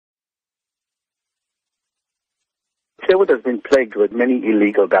Clairwood has been plagued with many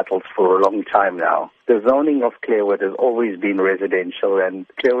illegal battles for a long time now. The zoning of Clairwood has always been residential, and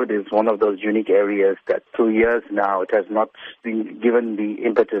Clairwood is one of those unique areas that through years now it has not been given the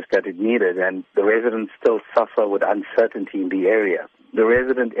impetus that it needed, and the residents still suffer with uncertainty in the area. The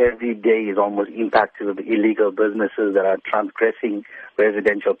resident every day is almost impacted with illegal businesses that are transgressing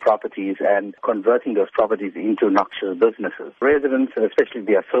residential properties and converting those properties into noxious businesses. Residents, and especially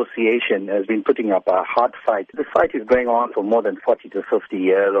the association, has been putting up a hard fight. The fight is going on for more than 40 to 50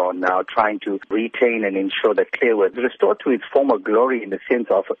 years on now, trying to retain and ensure that Clairwood is restored to its former glory in the sense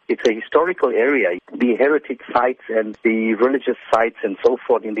of it's a historical area. The heritage sites and the religious sites and so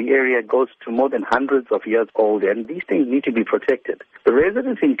forth in the area goes to more than hundreds of years old, and these things need to be protected. The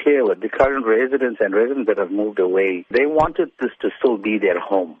residents in Clairwood, the current residents and residents that have moved away, they wanted this to still be their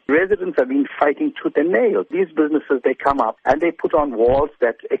home. Residents have been fighting tooth and nail. These businesses, they come up and they put on walls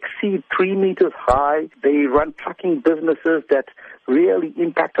that exceed 3 meters high. They run trucking businesses that really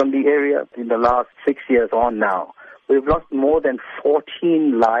impact on the area. In the last 6 years on now, we've lost more than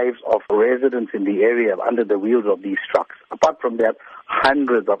 14 lives of residents in the area under the wheels of these trucks. Apart from that,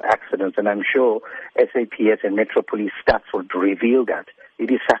 hundreds of accidents, and I'm sure SABC and Metro Police stats would reveal that. It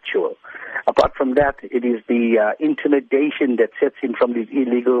is factual. Apart from that, it is the intimidation that sets in from these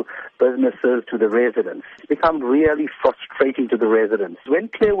illegal businesses to the residents. It's become really frustrating to the residents. When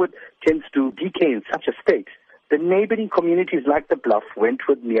Clairwood tends to decay in such a state, the neighboring communities like the Bluff,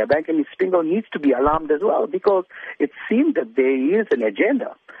 Wentworth, Merebank, and Spingo needs to be alarmed as well, because it seems that there is an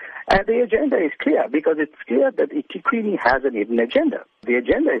agenda. And the agenda is clear, because it's clear that eThekwini has an hidden agenda. The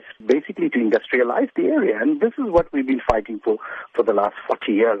agenda is basically to industrialize the area, and this is what we've been fighting for the last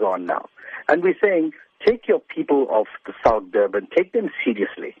 40 years on now. And we're saying, take your people of the South Durban, take them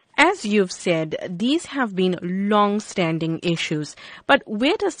seriously. As you've said, these have been long-standing issues. But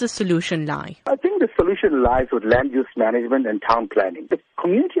where does the solution lie? I think the solution lies with land use management and town planning. The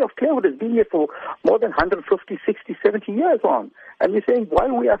community of Clairwood has been here for more than 150, 60, 70 years on. And we're saying,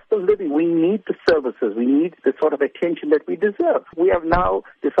 while we are still living, we need the services, we need the sort of attention that we deserve. We have now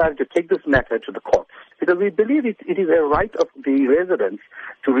decided to take this matter to the courts, because we believe it is a right of the residents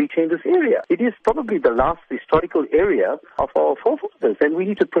to retain this area. It is probably the last historical area of our forefathers, and we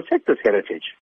need to protect this heritage.